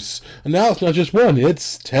got loose, and now it's not just one;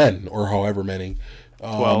 it's 10 or however many.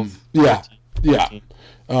 12. 13.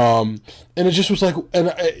 And it just was like,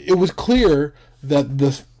 and it was clear that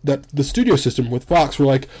the studio system with Fox were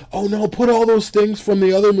like, oh no, put all those things from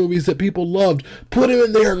the other movies that people loved, put them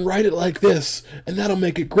in there and write it like this, and that'll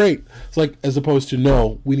make it great. It's like, as opposed to,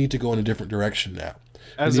 no, we need to go in a different direction now.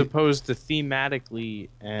 As opposed to thematically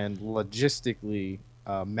and logistically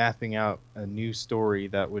mapping out a new story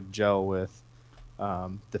that would gel with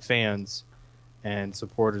the fans and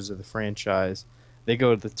supporters of the franchise. They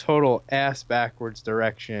go the total ass backwards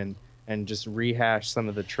direction and just rehash some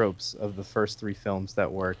of the tropes of the first 3 films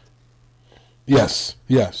that worked. Yes.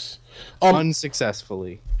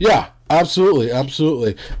 Unsuccessfully. Yeah, absolutely.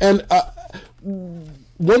 And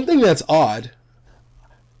one thing that's odd,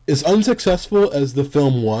 as unsuccessful as the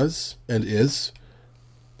film was and is,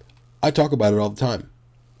 I talk about it all the time.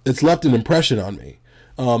 It's left an impression on me.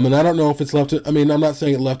 And I don't know if it's left... I mean, I'm not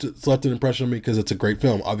saying it's left an impression on me because it's a great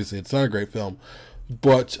film. Obviously, it's not a great film.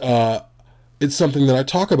 But it's something that I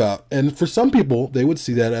talk about. And for some people, they would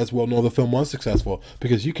see that as, well, no, the film was successful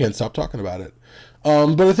because you can't stop talking about it.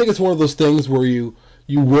 But I think it's one of those things where you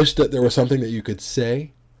wish that there was something that you could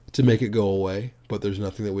say to make it go away, but there's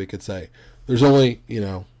nothing that we could say. There's only,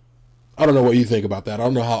 I don't know what you think about that. I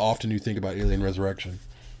don't know how often you think about Alien Resurrection.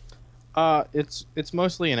 It's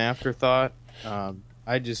mostly an afterthought.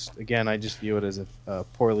 I just view it as a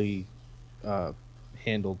poorly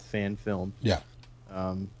handled fan film. Yeah.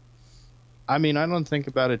 I mean, I don't think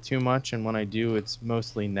about it too much, and when I do, it's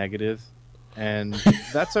mostly negative, and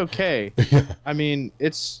that's okay. I mean,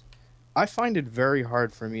 I find it very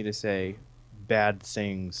hard for me to say bad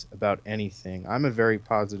things about anything. I'm a very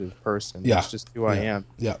positive person. Yeah. That's just who I am.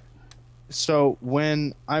 Yeah. So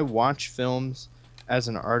when I watch films as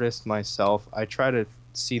an artist myself, I try to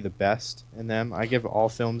see the best in them. I give all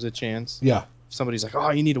films a chance. Yeah. If somebody's like,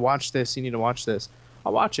 oh, you need to watch this,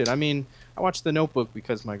 I'll watch it. I mean, I watched The Notebook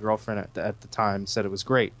because my girlfriend at the time said it was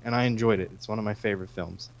great, and I enjoyed it. It's one of my favorite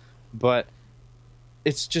films. But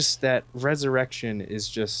it's just that Resurrection is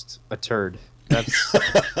just a turd. That's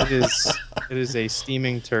it is a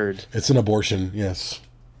steaming turd. It's an abortion, yes.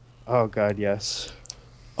 Oh God, yes.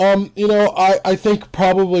 I think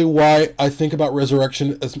probably why I think about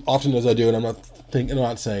Resurrection as often as I do, and I'm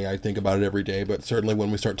not saying I think about it every day, but certainly when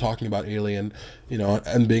we start talking about Alien,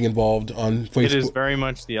 and being involved on Facebook. It is very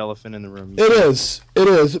much the elephant in the room. It is.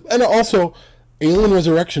 And also, Alien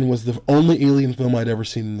Resurrection was the only Alien film I'd ever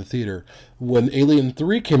seen in the theater. When Alien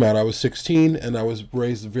 3 came out, I was 16, and I was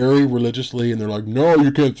raised very religiously, and they're like, no,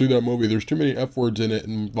 you can't see that movie. There's too many F words in it,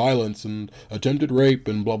 and violence, and attempted rape,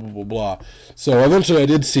 and blah, blah, blah, blah. So eventually I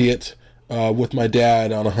did see it with my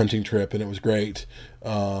dad on a hunting trip, and it was great.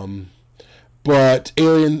 But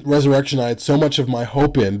Alien Resurrection, I had so much of my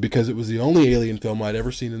hope in because it was the only Alien film I'd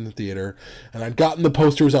ever seen in the theater. And I'd gotten the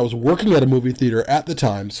posters. I was working at a movie theater at the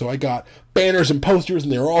time, so I got banners and posters,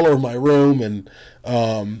 and they were all over my room. And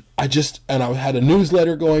I had a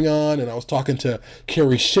newsletter going on, and I was talking to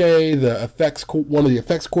Carrie Shea, one of the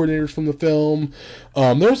effects coordinators from the film.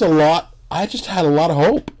 There was a lot. I just had a lot of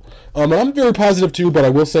hope. And I'm very positive too, but I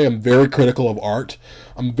will say I'm very critical of art.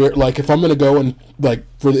 I'm very, if I'm going to go and,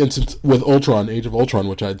 for instance, with Ultron, Age of Ultron,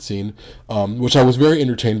 which I'd seen, which I was very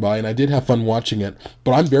entertained by, and I did have fun watching it,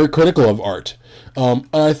 but I'm very critical of art. And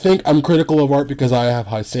I think I'm critical of art because I have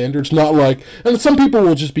high standards, and some people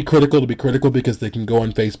will just be critical to be critical because they can go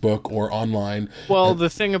on Facebook or online. Well, the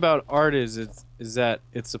thing about art is that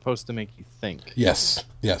it's supposed to make you think. Yes.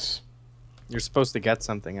 You're supposed to get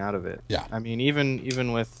something out of it. Yeah. I mean,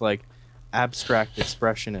 even with abstract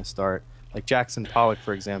expressionist art, like Jackson Pollock,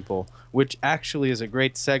 for example, which actually is a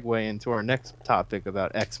great segue into our next topic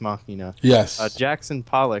about Ex Machina. Yes. Jackson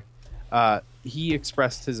Pollock, he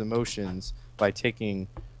expressed his emotions by taking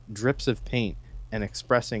drips of paint and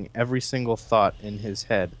expressing every single thought in his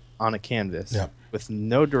head on a canvas with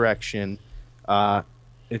no direction.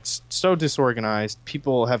 It's so disorganized.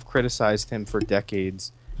 People have criticized him for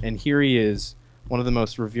decades. And here he is, one of the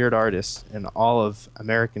most revered artists in all of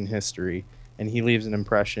American history, and he leaves an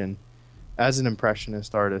impression as an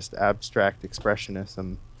impressionist artist, abstract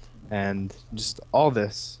expressionism, and just all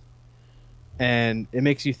this. And it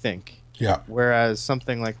makes you think. Yeah. Whereas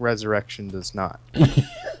something like Resurrection does not.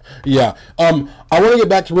 Yeah. I want to get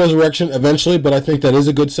back to Resurrection eventually, but I think that is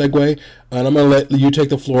a good segue. And I'm going to let you take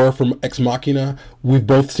the floor from Ex Machina. We've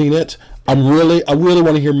both seen it. I really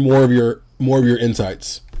want to hear more of your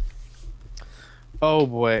insights. Oh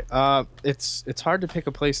boy, it's hard to pick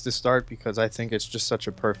a place to start because I think it's just such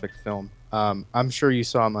a perfect film. I'm sure you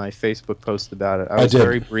saw my Facebook post about it. I was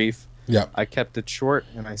very brief. Yeah. I kept it short,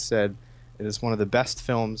 and I said it is one of the best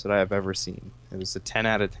films that I have ever seen. It was a 10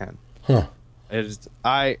 out of 10. Huh. It is.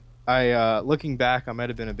 Looking back, I might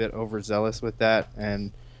have been a bit overzealous with that,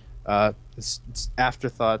 and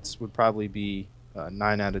afterthoughts would probably be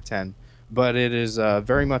 9 out of 10. But it is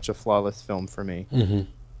very much a flawless film for me.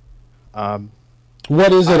 Mm-hmm.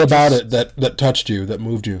 What is it about it that touched you, that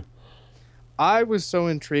moved you? I was so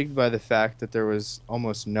intrigued by the fact that there was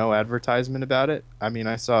almost no advertisement about it. I mean,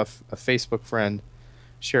 I saw a Facebook friend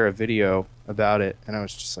share a video about it, and I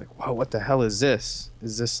was just like, whoa, what the hell is this?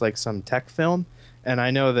 Is this like some tech film? And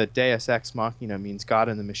I know that Deus Ex Machina means God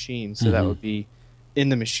in the machine, so that would be in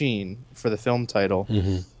the machine for the film title.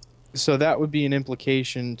 Mm-hmm. So that would be an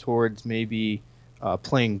implication towards maybe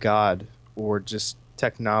playing God or just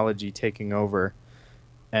technology taking over.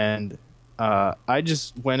 And I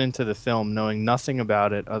just went into the film knowing nothing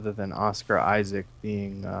about it other than Oscar Isaac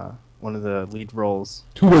being one of the lead roles.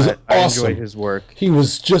 Who was awesome. I enjoyed his work. He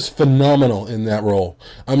was just phenomenal in that role.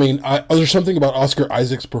 I mean, there's something about Oscar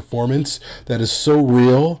Isaac's performance that is so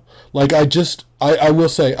real. I will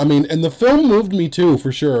say, I mean, and the film moved me too,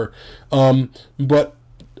 for sure. But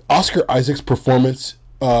Oscar Isaac's performance,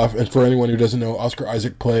 and for anyone who doesn't know, Oscar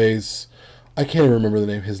Isaac plays, I can't even remember the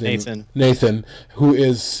name. His name Nathan, who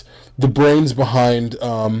is the brains behind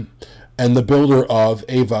and the builder of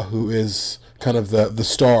Ava, who is kind of the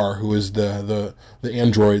star, who is the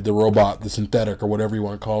android, the robot, the synthetic, or whatever you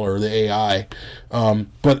want to call her, the AI.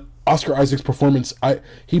 But Oscar Isaac's performance,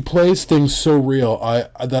 he plays things so real,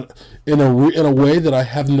 that in a way that I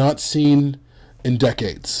have not seen in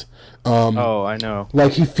decades. I know.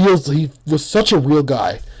 He was such a real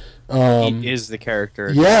guy. He is the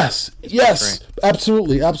character. Yes,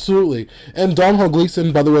 absolutely. And Domhnall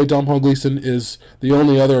Gleeson, by the way, is the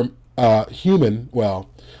only other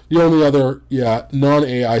the only other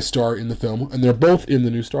non-AI star in the film, and they're both in the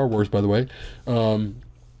new Star Wars, by the way. And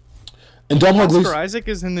Domhnall Gleeson, Oscar Isaac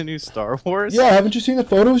is in the new Star Wars. Yeah, haven't you seen the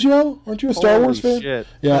photos, yo? Aren't you a Star Wars fan? Shit.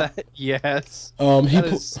 Yeah. Yes.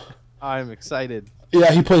 I'm excited.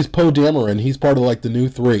 Yeah, he plays Poe Dameron. He's part of like the new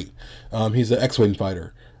three. He's an X-wing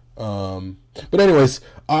fighter. But anyways,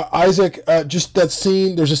 Isaac, just that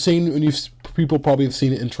scene. There's a scene when people probably have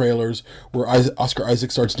seen it in trailers where Oscar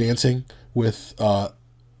Isaac starts dancing with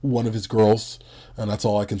one of his girls, and that's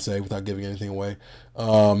all I can say without giving anything away.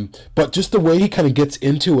 But just the way he kind of gets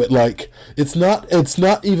into it, like it's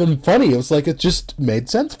not even funny. It was like it just made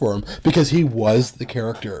sense for him because he was the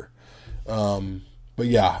character. But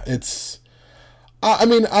yeah, it's.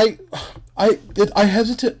 I'm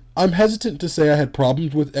hesitant to say I had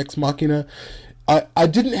problems with Ex Machina. I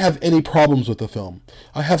didn't have any problems with the film.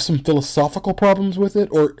 I have some philosophical problems with it,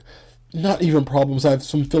 or not even problems. I have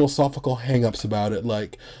some philosophical hang-ups about it,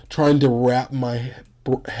 like trying to wrap my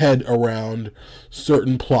head around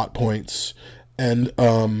certain plot points, and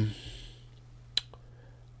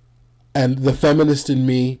the feminist in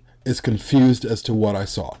me is confused as to what I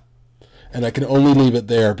saw. And I can only leave it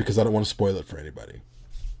there because I don't want to spoil it for anybody.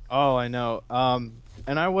 Oh, I know.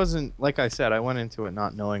 And I wasn't, like I said, I went into it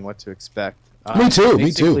not knowing what to expect. Me too.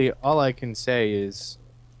 Basically, all I can say is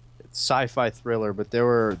it's sci-fi thriller, but there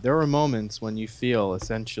were moments when you feel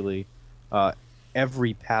essentially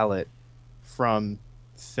every palette from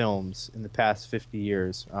films in the past 50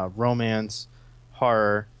 years, romance,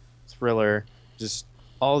 horror, thriller, just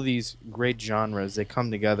all these great genres, they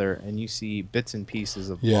come together and you see bits and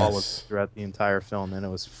pieces of all of it throughout the entire film, and it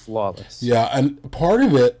was flawless. Yeah, and part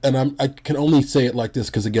of it, and I can only say it like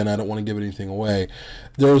this because, again, I don't want to give anything away.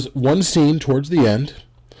 There was one scene towards the end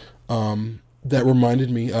that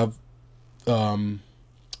reminded me of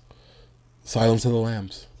Silence of the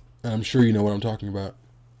Lambs. And I'm sure you know what I'm talking about.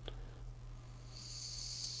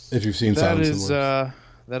 If you've seen Silence of the Lambs.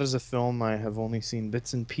 That is a film I have only seen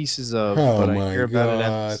bits and pieces of, but I hear about it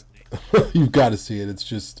endlessly. You've got to see it. It's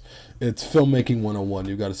filmmaking 101.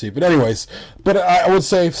 You've got to see it. But anyways, I would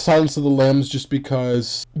say Silence of the Lambs just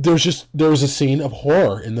because there was a scene of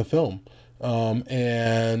horror in the film.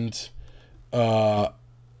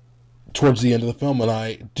 Towards the end of the film, and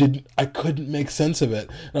I couldn't make sense of it.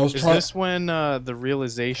 And I was trying. Is this when the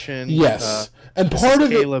realization? Yes, and part of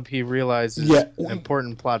Caleb, he realizes an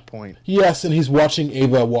important plot point. Yes, and he's watching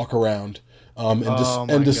Ava walk around.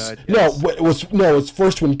 It's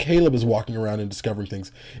first when Caleb is walking around and discovering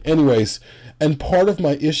things. Anyways, and part of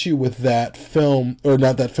my issue with that film, or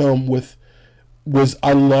not that film, was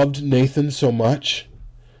I loved Nathan so much,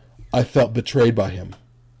 I felt betrayed by him.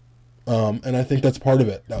 And I think that's part of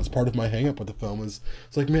it. That was part of my hang-up with the film. It's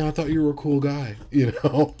like, man, I thought you were a cool guy, you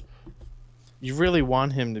know? You really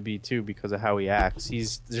want him to be, too, because of how he acts.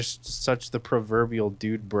 He's just such the proverbial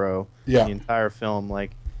dude bro in the entire film.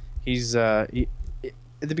 Like, he's... at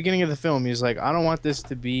the beginning of the film, he's like, I don't want this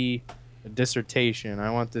to be a dissertation.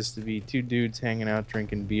 I want this to be two dudes hanging out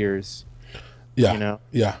drinking beers. Yeah. You know?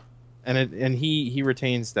 Yeah. And he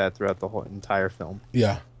retains that throughout the whole entire film.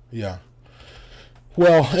 Yeah. Yeah.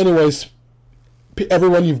 Well, anyways,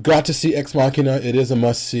 everyone, you've got to see Ex Machina. It is a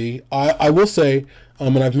must-see. I will say,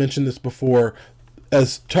 and I've mentioned this before,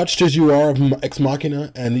 as touched as you are of Ex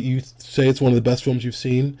Machina, and you say it's one of the best films you've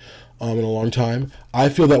seen in a long time, I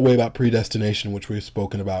feel that way about Predestination, which we've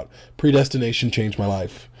spoken about. Predestination changed my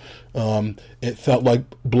life. It felt like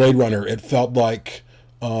Blade Runner. It felt like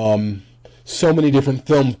so many different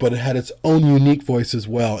films, but it had its own unique voice as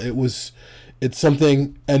well. It's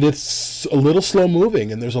something, and it's a little slow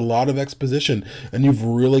moving, and there's a lot of exposition, and you've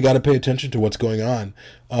really got to pay attention to what's going on.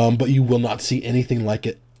 But you will not see anything like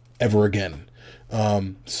it ever again.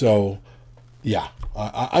 So, yeah,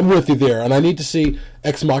 I'm with you there, and I need to see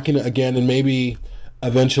Ex Machina again, and maybe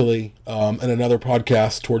eventually in another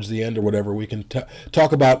podcast towards the end or whatever, we can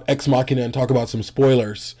talk about Ex Machina and talk about some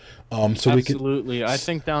spoilers. Absolutely. I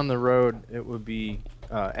think down the road it would be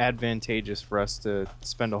advantageous for us to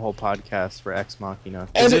spend a whole podcast for Ex Machina,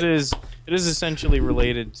 because it is essentially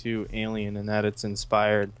related to Alien in that it's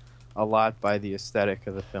inspired a lot by the aesthetic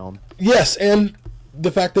of the film. Yes, and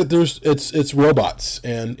the fact that it's robots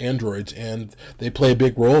and androids, and they play a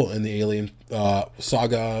big role in the Alien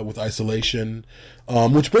saga with Isolation,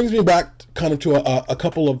 which brings me back kind of to a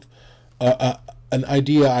couple of an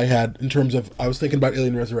idea I had in terms of, I was thinking about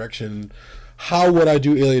Alien Resurrection. How would I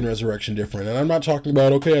do Alien Resurrection different? And I'm not talking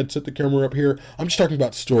about, okay, I'd set the camera up here. I'm just talking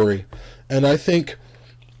about story. And I think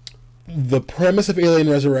the premise of Alien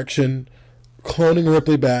Resurrection, cloning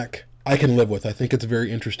Ripley back, I can live with. I think it's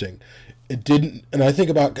very interesting. It didn't, and I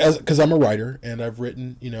think about, because I'm a writer, and I've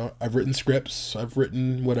written scripts, I've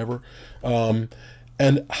written whatever. And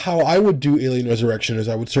how I would do Alien Resurrection is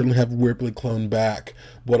I would certainly have Ripley clone back.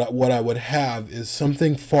 What I would have is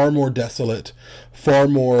something far more desolate, far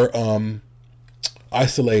more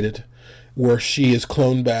isolated, where she is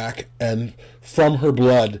cloned back, and from her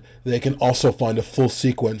blood they can also find a full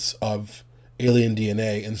sequence of alien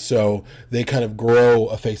DNA, and so they kind of grow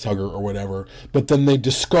a facehugger or whatever. But then they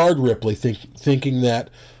discard Ripley, thinking that,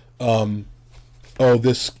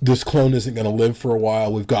 this clone isn't going to live for a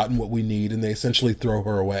while. We've gotten what we need, and they essentially throw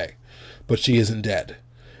her away. But she isn't dead.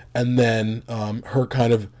 And then her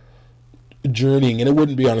kind of journeying, and it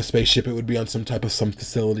wouldn't be on a spaceship, it would be on some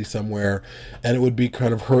facility somewhere, and it would be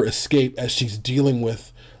kind of her escape as she's dealing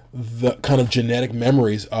with the kind of genetic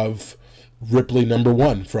memories of Ripley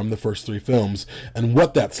 #1 from the first 3 films, and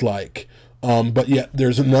what that's like. But yet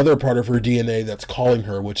there's another part of her DNA that's calling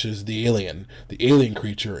her, which is the alien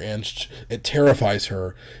creature, and it terrifies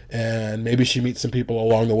her. And maybe she meets some people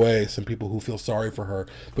along the way, some people who feel sorry for her.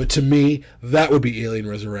 But to me, that would be Alien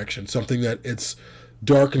Resurrection, something that it's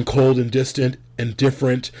dark and cold and distant and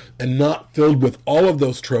different, and not filled with all of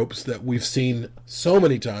those tropes that we've seen so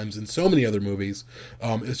many times in so many other movies.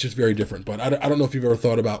 It's just very different. But I don't know if you've ever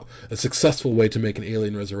thought about a successful way to make an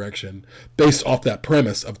Alien Resurrection based off that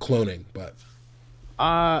premise of cloning. But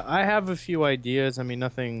I have a few ideas. I mean,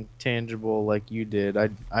 nothing tangible like you did.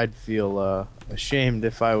 I'd feel ashamed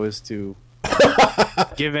if I was to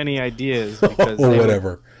give any ideas, because or they whatever.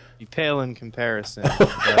 would be pale in comparison.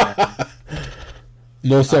 But,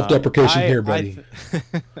 no self-deprecation here, buddy.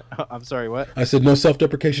 I'm sorry, what? I said no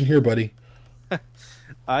self-deprecation here, buddy.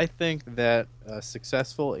 I think that a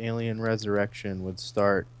successful Alien Resurrection would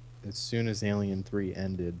start as soon as Alien 3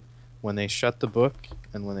 ended, when they shut the book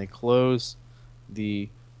and when they close the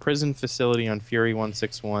prison facility on Fury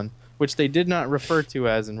 161, which they did not refer to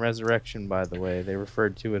as in Resurrection, by the way. They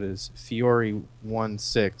referred to it as Fury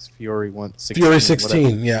 16, Fury 116. Fury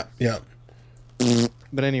 16, yeah.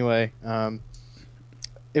 But anyway,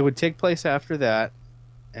 it would take place after that,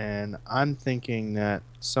 and I'm thinking that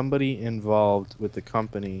somebody involved with the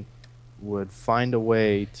company would find a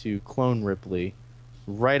way to clone Ripley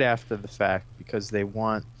right after the fact, because they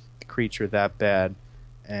want the creature that bad,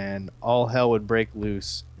 and all hell would break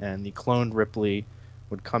loose, and the cloned Ripley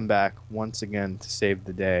would come back once again to save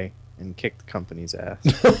the day and kick the company's ass.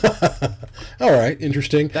 All right,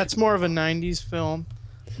 interesting. That's more of a 90s film,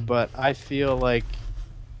 but I feel like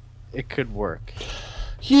it could work.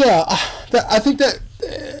 Yeah, I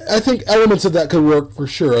think elements of that could work for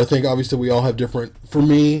sure. I think obviously we all have different. For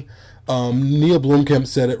me, Neil Blomkamp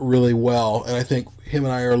said it really well, and I think him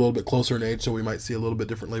and I are a little bit closer in age, so we might see a little bit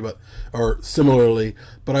differently, or similarly.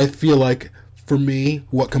 But I feel like for me,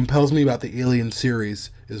 what compels me about the Alien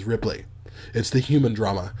series is Ripley. It's the human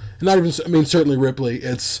drama, and not even. I mean, certainly Ripley.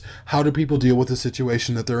 It's how do people deal with the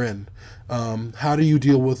situation that they're in? How do you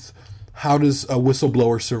deal with? How does a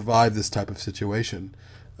whistleblower survive this type of situation?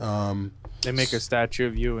 They make a statue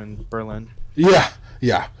of you in Berlin. Yeah.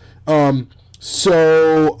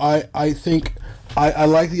 So I think I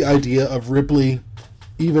like the idea of Ripley,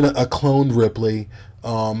 even a cloned Ripley.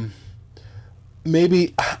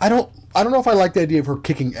 Maybe I don't know if I like the idea of her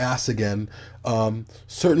kicking ass again.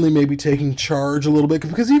 Certainly, maybe taking charge a little bit,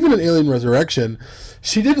 because even in Alien Resurrection,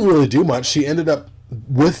 she didn't really do much. She ended up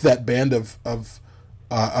with that band of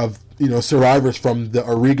survivors from the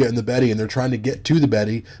Auriga and the Betty, and they're trying to get to the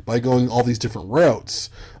Betty by going all these different routes.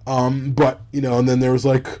 But and then there was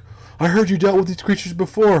like, I heard you dealt with these creatures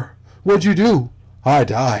before. What'd you do? I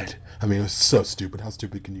died. I mean, it was so stupid. How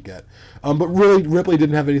stupid can you get? But really, Ripley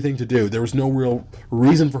didn't have anything to do. There was no real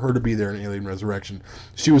reason for her to be there in Alien Resurrection.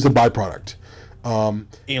 She was a byproduct.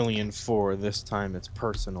 Alien 4, this time it's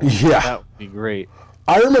personal. Yeah. That would be great.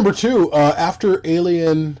 I remember, too, after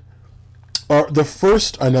Alien... the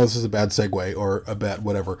first... I know this is a bad segue, or a bad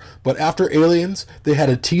whatever, but after Aliens, they had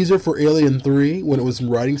a teaser for Alien 3 when it was in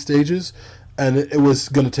writing stages, and it was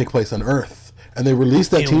going to take place on Earth. And they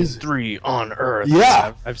released that Alien teaser... 3 on Earth.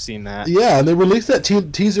 Yeah. I've seen that. Yeah, and they released that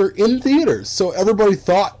teaser in theaters, so everybody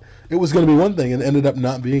thought it was going to be one thing and ended up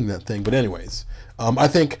not being that thing. But anyways, I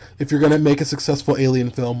think if you're going to make a successful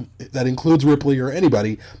Alien film that includes Ripley or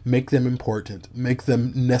anybody, make them important, make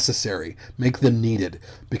them necessary, make them needed,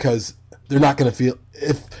 because they're not going to feel...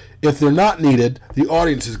 If they're not needed, the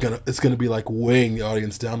audience is going to be like weighing the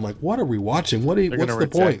audience down, like, what are we watching? What's the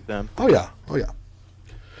point? Them. Oh yeah.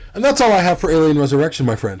 And that's all I have for Alien Resurrection,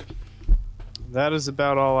 my friend. That is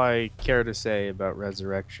about all I care to say about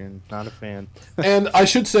Resurrection. Not a fan. And I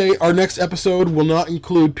should say, our next episode will not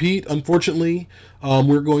include Pete. Unfortunately,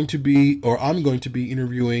 I'm going to be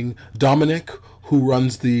interviewing Dominic, who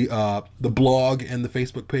runs the blog and the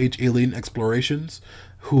Facebook page Alien Explorations,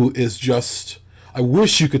 who is just... I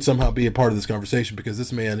wish you could somehow be a part of this conversation, because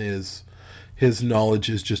this man his knowledge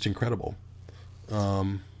is just incredible.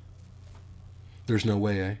 There's no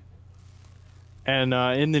way, eh? And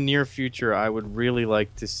in the near future, I would really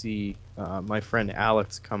like to see my friend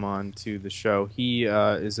Alex come on to the show. He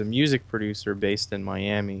is a music producer based in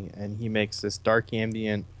Miami, and he makes this dark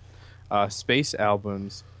ambient space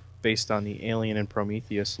albums based on the Alien and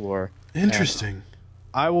Prometheus lore. Interesting. And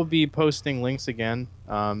I will be posting links again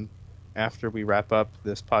after we wrap up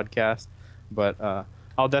this podcast, but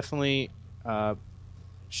I'll definitely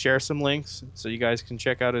share some links so you guys can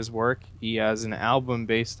check out his work. He has an album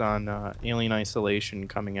based on Alien Isolation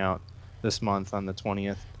coming out this month on the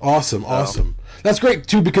 20th. Awesome. That's great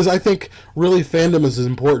too, because I think really fandom is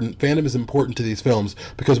important. Fandom is important to these films,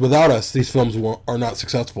 because without us, these films are not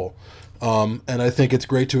successful. And I think it's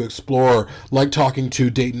great to explore, like talking to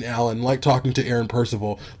Dayton Allen, like talking to Aaron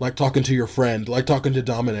Percival, like talking to your friend, like talking to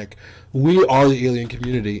Dominic. We are the Alien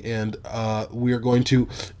community, and we are going to.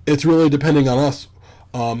 It's really depending on us.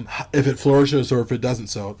 If it flourishes or if it doesn't.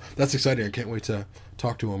 So that's exciting. I can't wait to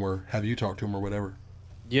talk to him or have you talk to him or whatever.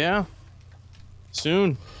 Yeah.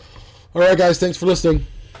 Soon. All right, guys. Thanks for listening.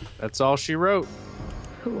 That's all she wrote.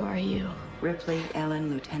 Who are you? Ripley Ellen,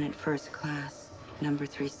 Lieutenant First Class, number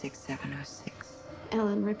 36706.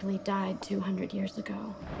 Ellen Ripley died 200 years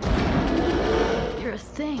ago. You're a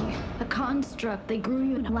thing, a construct. They grew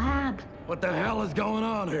you in a lab. What the hell is going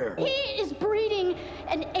on here? He is breeding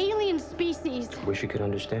an alien species. Wish you could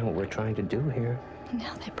understand what we're trying to do here.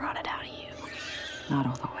 Now they brought it out of you. Not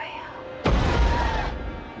all the way out.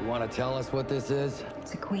 You want to tell us what this is?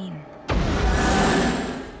 It's a queen.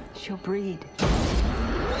 She'll breed.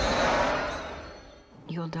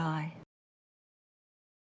 You'll die.